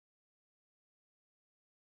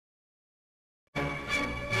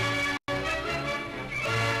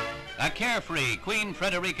A carefree Queen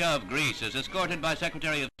Frederica of Greece is escorted by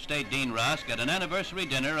Secretary of State Dean Rusk at an anniversary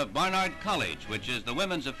dinner of Barnard College, which is the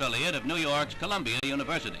women's affiliate of New York's Columbia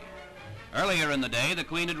University. Earlier in the day, the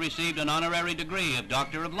Queen had received an honorary degree of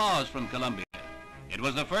Doctor of Laws from Columbia. It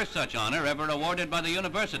was the first such honor ever awarded by the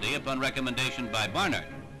university upon recommendation by Barnard.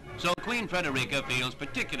 So Queen Frederica feels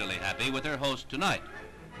particularly happy with her host tonight.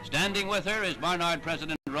 Standing with her is Barnard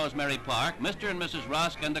President Rosemary Park, Mr. and Mrs.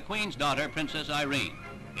 Rusk, and the Queen's daughter, Princess Irene.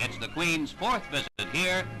 It's the Queen's fourth visit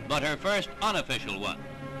here, but her first unofficial one.